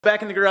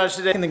Back in the garage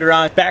today,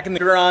 back in the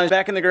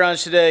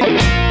garage today.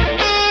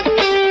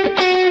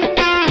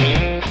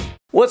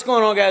 What's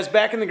going on, guys?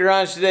 Back in the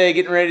garage today,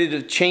 getting ready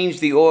to change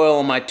the oil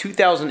on my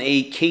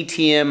 2008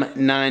 KTM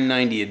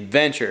 990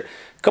 Adventure.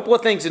 A couple of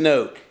things to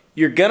note.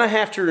 You're gonna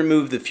have to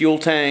remove the fuel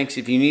tanks.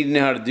 If you need to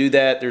know how to do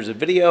that, there's a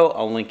video.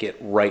 I'll link it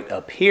right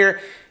up here.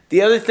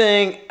 The other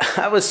thing,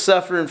 I was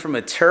suffering from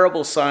a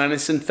terrible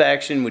sinus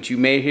infection, which you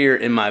may hear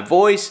in my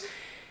voice.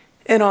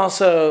 And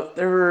also,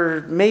 there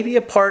were maybe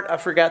a part I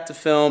forgot to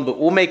film, but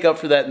we'll make up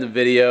for that in the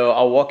video.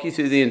 I'll walk you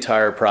through the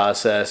entire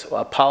process.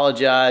 I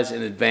apologize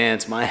in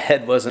advance. My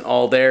head wasn't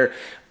all there,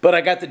 but I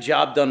got the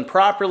job done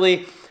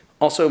properly.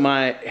 Also,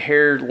 my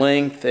hair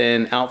length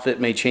and outfit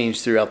may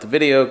change throughout the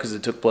video because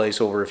it took place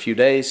over a few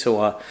days.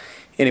 So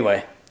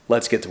anyway,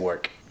 let's get to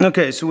work.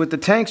 Okay, so with the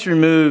tanks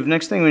removed,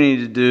 next thing we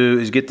need to do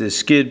is get the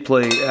skid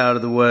plate out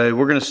of the way.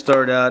 We're gonna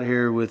start out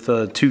here with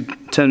two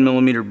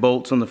 10mm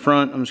bolts on the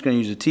front. I'm just gonna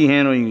use a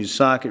T-handle. You can use a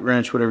socket,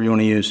 wrench, whatever you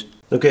wanna use.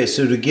 Okay,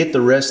 so to get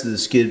the rest of the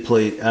skid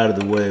plate out of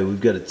the way, we've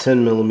got a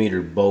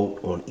 10mm bolt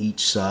on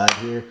each side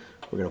here.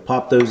 We're gonna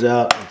pop those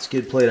out, get the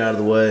skid plate out of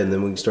the way, and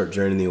then we can start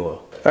draining the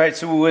oil. All right,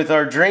 so with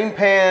our drain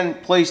pan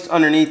placed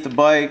underneath the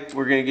bike,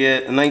 we're gonna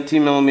get a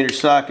 19mm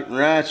socket and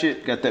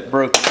ratchet. Got that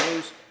broken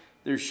loose.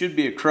 There should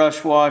be a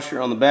crush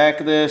washer on the back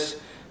of this.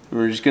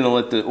 We're just gonna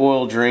let the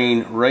oil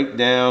drain right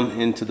down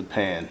into the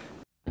pan.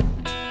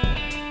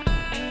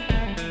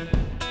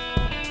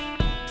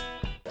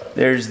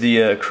 There's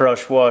the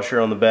crush washer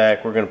on the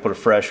back. We're gonna put a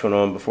fresh one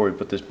on before we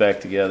put this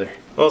back together.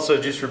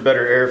 Also, just for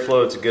better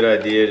airflow, it's a good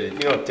idea to, you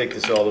don't have to take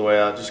this all the way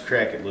out, just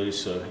crack it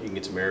loose so you can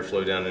get some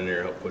airflow down in there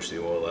and help push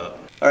the oil out.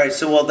 All right,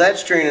 so while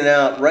that's draining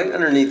out, right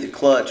underneath the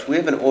clutch, we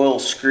have an oil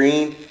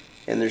screen,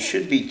 and there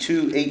should be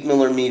two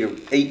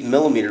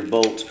 8mm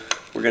bolts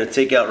we're going to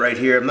take out right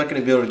here. I'm not going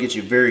to be able to get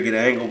you a very good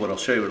angle, but I'll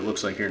show you what it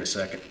looks like here in a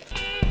second.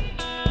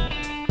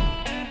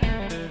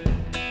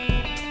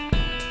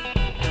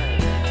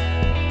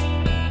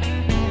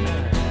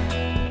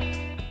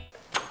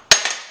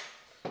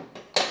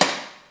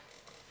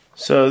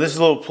 So this is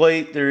a little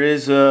plate.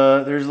 There's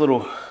a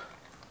little,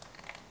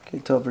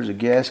 can't tell if there's a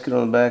gasket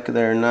on the back of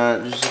there or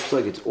not. It just looks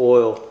like it's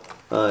oil.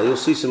 You'll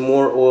see some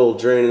more oil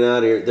draining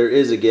out here. There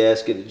is a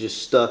gasket. It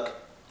just stuck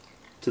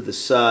to the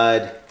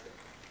side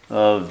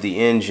of the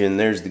engine.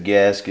 There's the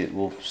gasket.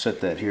 We'll set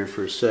that here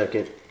for a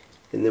second.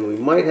 And then we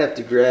might have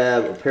to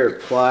grab a pair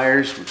of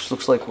pliers, which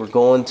looks like we're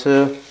going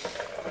to.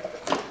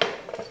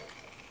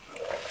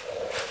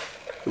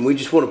 And we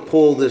just want to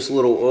pull this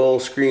little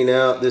oil screen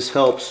out. This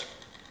helps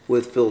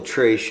with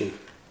filtration.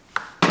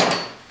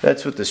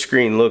 That's what the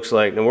screen looks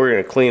like. Now we're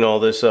going to clean all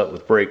this up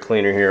with brake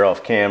cleaner here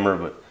off camera,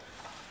 but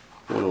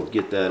we'll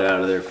get that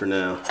out of there for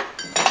now.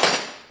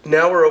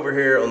 Now we're over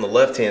here on the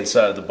left-hand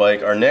side of the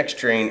bike. Our next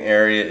drain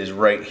area is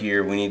right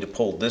here. We need to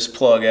pull this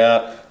plug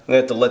out. I'm gonna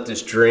have to let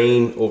this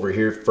drain over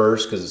here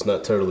first because it's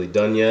not totally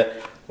done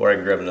yet, or I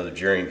can grab another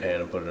drain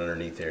pan and put it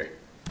underneath here.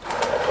 So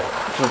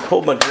I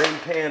pulled my drain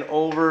pan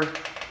over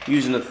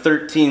using a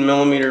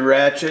 13mm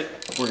ratchet.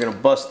 We're gonna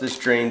bust this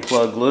drain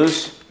plug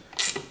loose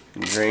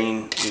and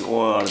drain the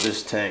oil out of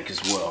this tank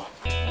as well.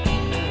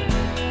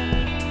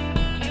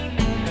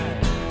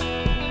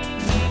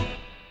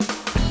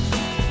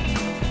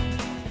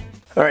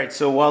 Alright,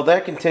 so while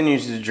that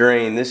continues to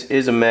drain, this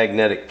is a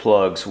magnetic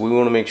plug, so we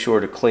want to make sure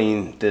to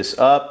clean this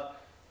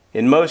up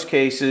in most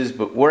cases,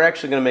 but we're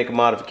actually going to make a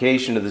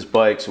modification to this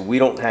bike so we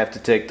don't have to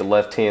take the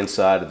left-hand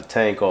side of the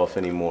tank off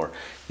anymore.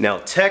 Now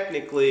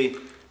technically,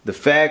 the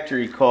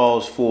factory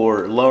calls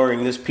for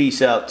lowering this piece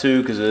out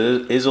too because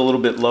it is a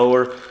little bit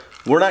lower.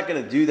 We're not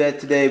going to do that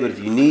today, but if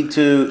you need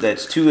to,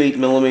 that's 2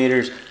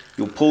 8mm.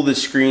 You'll pull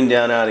this screen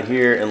down out of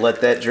here and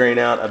let that drain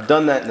out. I've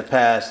done that in the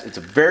past. It's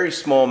a very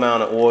small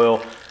amount of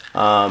oil.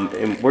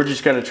 And we're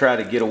just going to try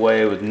to get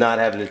away with not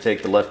having to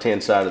take the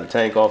left-hand side of the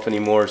tank off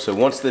anymore. So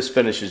once this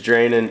finishes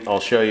draining, I'll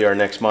show you our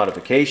next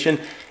modification.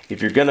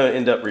 If you're going to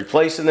end up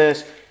replacing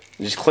this,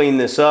 just clean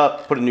this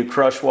up, put a new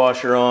crush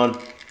washer on,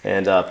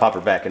 and pop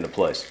her back into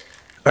place.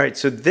 Alright,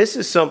 so this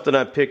is something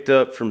I picked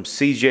up from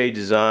CJ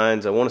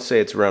Designs. I want to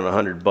say it's around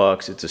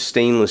 $100. It's a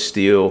stainless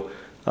steel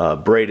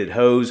braided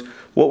hose.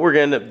 What we're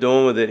going to end up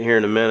doing with it here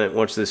in a minute,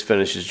 once this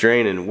finishes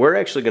draining, we're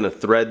actually going to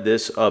thread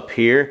this up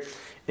here.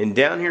 And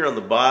down here on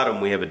the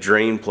bottom we have a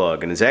drain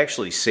plug, and it's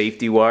actually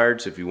safety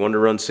wired, so if you want to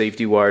run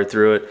safety wire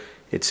through it,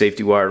 it's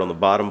safety wired on the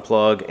bottom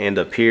plug and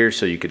up here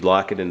so you could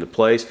lock it into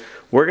place.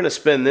 We're going to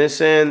spin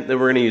this in, then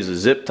we're going to use a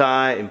zip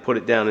tie and put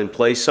it down in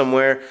place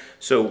somewhere,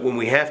 so when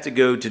we have to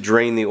go to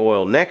drain the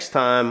oil next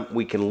time,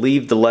 we can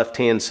leave the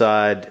left-hand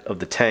side of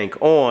the tank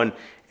on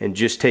and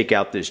just take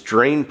out this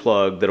drain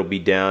plug that'll be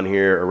down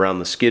here around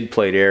the skid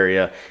plate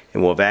area,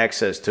 and we'll have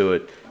access to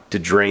it to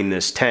drain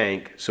this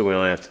tank so we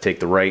don't have to take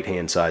the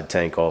right-hand side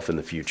tank off in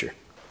the future.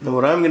 Now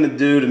what I'm going to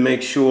do to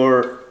make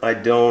sure I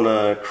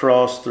don't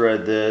cross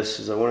thread this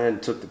is I went ahead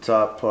and took the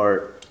top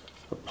part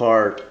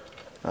apart.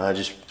 I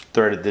just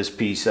threaded this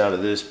piece out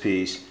of this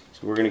piece.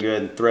 So we're going to go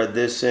ahead and thread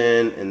this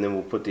in, and then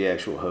we'll put the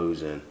actual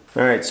hose in.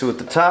 Alright, so with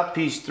the top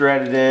piece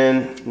threaded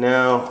in,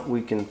 now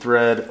we can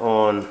thread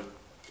on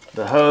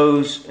the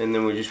hose, and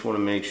then we just want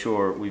to make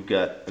sure we've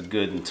got a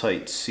good and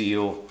tight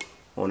seal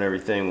on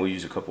everything. We'll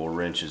use a couple of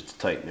wrenches to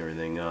tighten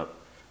everything up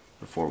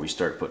before we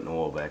start putting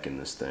oil back in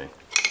this thing.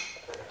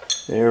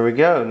 There we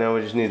go. Now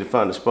we just need to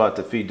find a spot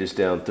to feed this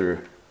down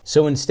through.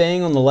 So in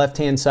staying on the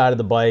left-hand side of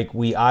the bike,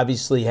 we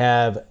obviously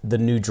have the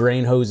new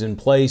drain hose in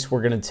place.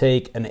 We're going to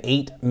take an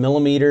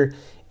 8mm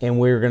and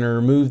we're going to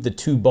remove the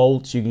 2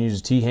 bolts. You can use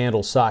a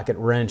T-handle, socket,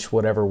 wrench,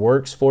 whatever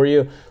works for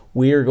you.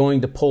 We are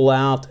going to pull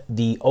out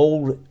the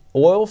old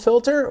oil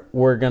filter.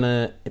 We're going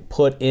to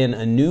put in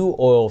a new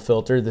oil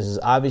filter. This is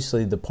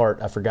obviously the part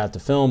I forgot to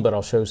film, but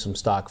I'll show some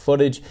stock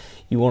footage.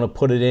 You want to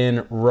put it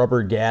in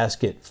rubber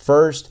gasket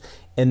first,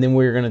 and then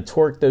we're going to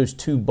torque those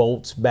 2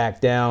 bolts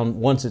back down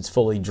once it's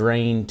fully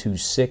drained to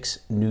 6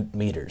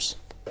 Nm.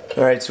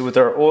 All right, so with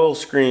our oil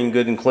screen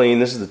good and clean,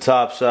 this is the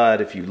top side.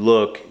 If you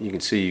look, you can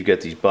see you've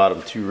got these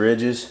bottom 2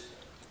 ridges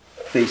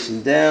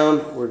facing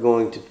down. We're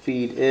going to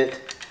feed it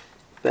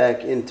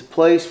back into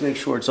place, make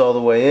sure it's all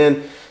the way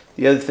in.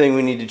 The other thing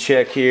we need to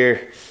check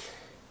here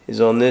is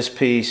on this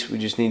piece, we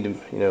just need to,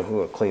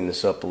 we'll clean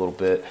this up a little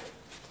bit.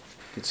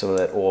 Get some of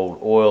that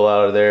old oil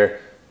out of there.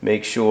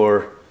 Make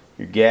sure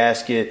your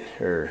gasket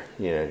or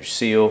your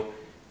seal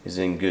is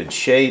in good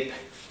shape.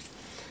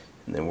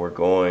 And then we're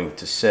going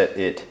to set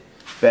it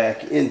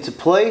back into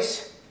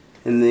place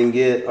and then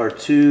get our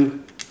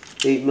 2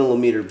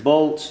 8mm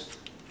bolts.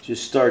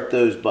 Just start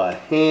those by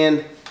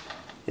hand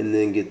and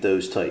then get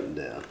those tightened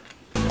down.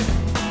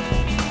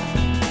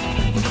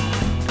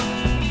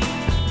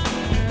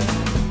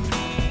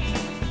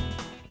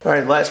 All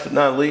right, last but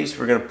not least,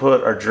 we're going to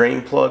put our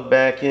drain plug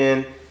back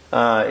in.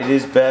 It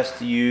is best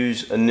to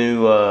use a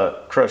new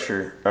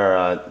crusher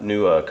or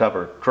new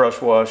copper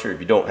crush washer. If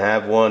you don't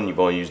have one, you've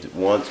only used it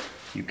once,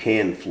 you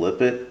can flip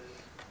it.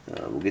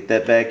 We'll get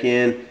that back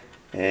in,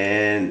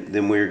 and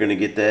then we're going to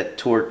get that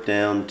torqued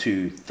down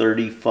to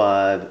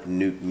 35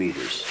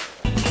 Nm.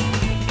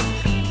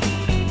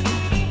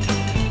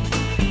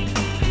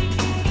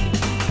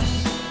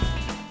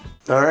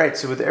 All right,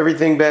 so with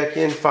everything back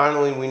in,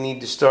 finally we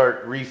need to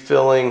start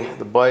refilling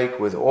the bike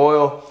with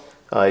oil.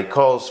 It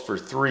calls for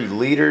 3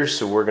 liters,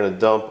 so we're going to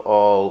dump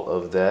all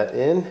of that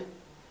in.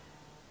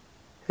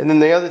 And then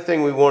the other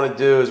thing we want to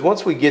do is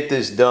once we get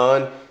this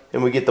done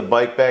and we get the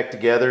bike back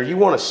together, you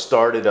want to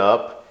start it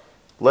up,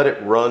 let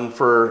it run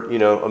for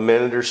a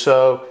minute or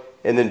so,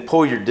 and then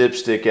pull your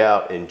dipstick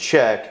out and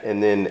check,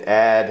 and then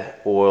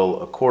add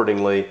oil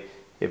accordingly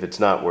if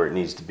it's not where it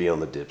needs to be on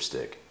the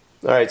dipstick.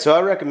 All right, so I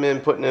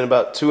recommend putting in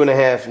about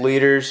 2.5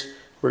 liters.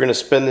 We're going to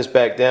spin this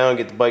back down,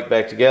 get the bike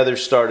back together,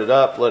 start it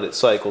up, let it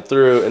cycle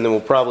through, and then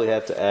we'll probably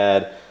have to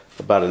add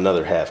about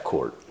another ½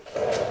 quart.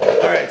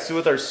 All right, so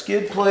with our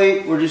skid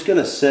plate, we're just going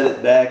to set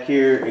it back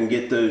here and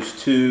get those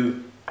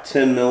 2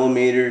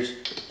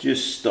 10mm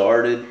just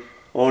started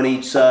on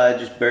each side,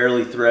 just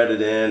barely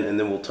threaded in, and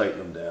then we'll tighten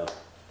them down.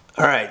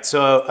 All right,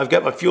 so I've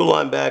got my fuel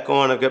line back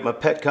on, I've got my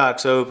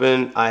petcocks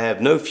open, I have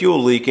no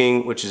fuel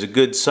leaking, which is a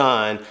good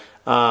sign.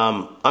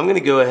 I'm going to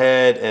go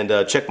ahead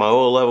and check my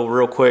oil level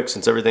real quick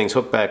since everything's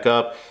hooked back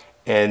up,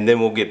 and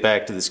then we'll get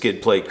back to the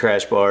skid plate,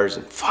 crash bars,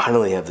 and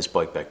finally have this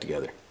bike back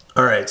together.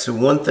 All right, so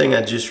one thing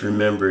I just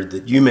remembered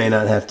that you may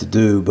not have to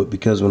do, but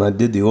because when I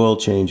did the oil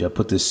change, I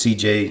put this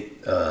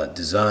CJ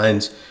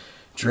Designs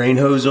drain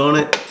hose on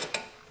it.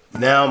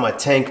 Now my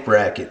tank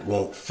bracket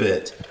won't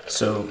fit.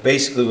 So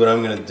basically what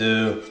I'm going to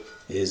do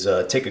is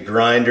take a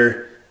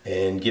grinder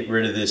and get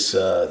rid of this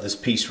this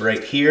piece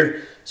right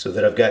here so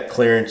that I've got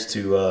clearance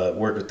to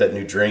work with that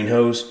new drain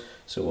hose.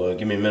 So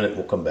give me a minute,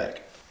 we'll come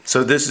back.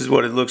 So this is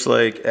what it looks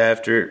like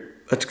after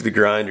I took the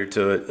grinder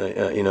to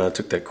it. I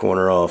took that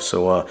corner off.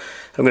 So I'm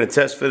going to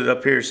test fit it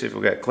up here, see if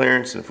we've got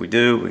clearance, and if we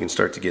do, we can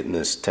start to getting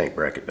this tank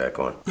bracket back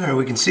on. All right,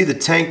 we can see the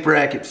tank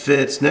bracket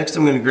fits. Next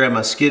I'm going to grab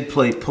my skid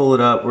plate, pull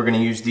it up. We're going to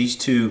use these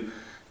 2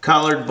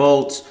 collared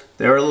bolts.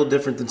 They are a little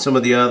different than some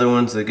of the other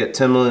ones. They've got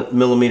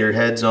 10mm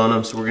heads on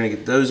them, so we're going to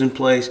get those in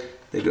place.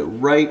 They go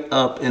right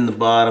up in the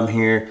bottom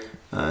here.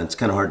 It's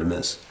kind of hard to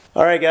miss.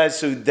 All right, guys,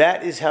 so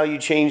that is how you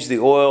change the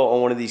oil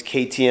on one of these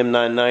KTM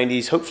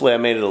 990s. Hopefully I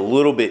made it a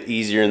little bit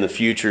easier in the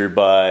future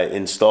by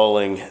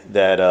installing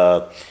that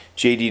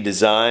JD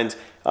Designs.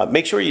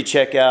 Make sure you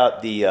check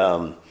out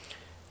the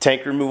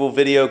tank removal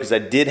video, because I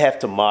did have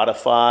to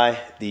modify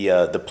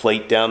the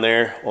plate down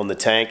there on the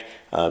tank.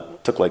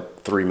 Took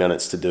like 3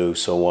 minutes to do.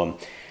 So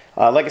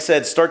like I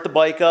said, start the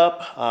bike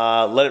up,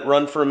 let it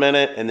run for a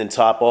minute, and then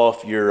top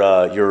off your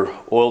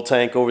oil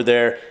tank over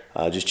there.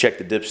 Just check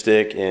the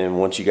dipstick, and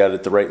once you got it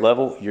at the right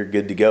level, you're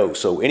good to go.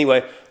 So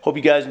anyway, hope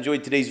you guys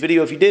enjoyed today's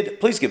video. If you did,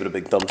 please give it a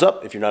big thumbs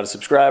up. If you're not a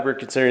subscriber,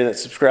 consider that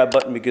subscribe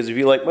button, because if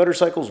you like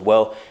motorcycles,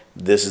 well,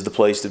 this is the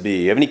place to be.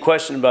 If you have any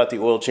question about the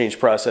oil change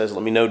process,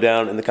 let me know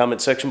down in the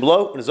comment section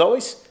below. And as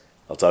always,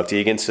 I'll talk to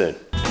you again soon.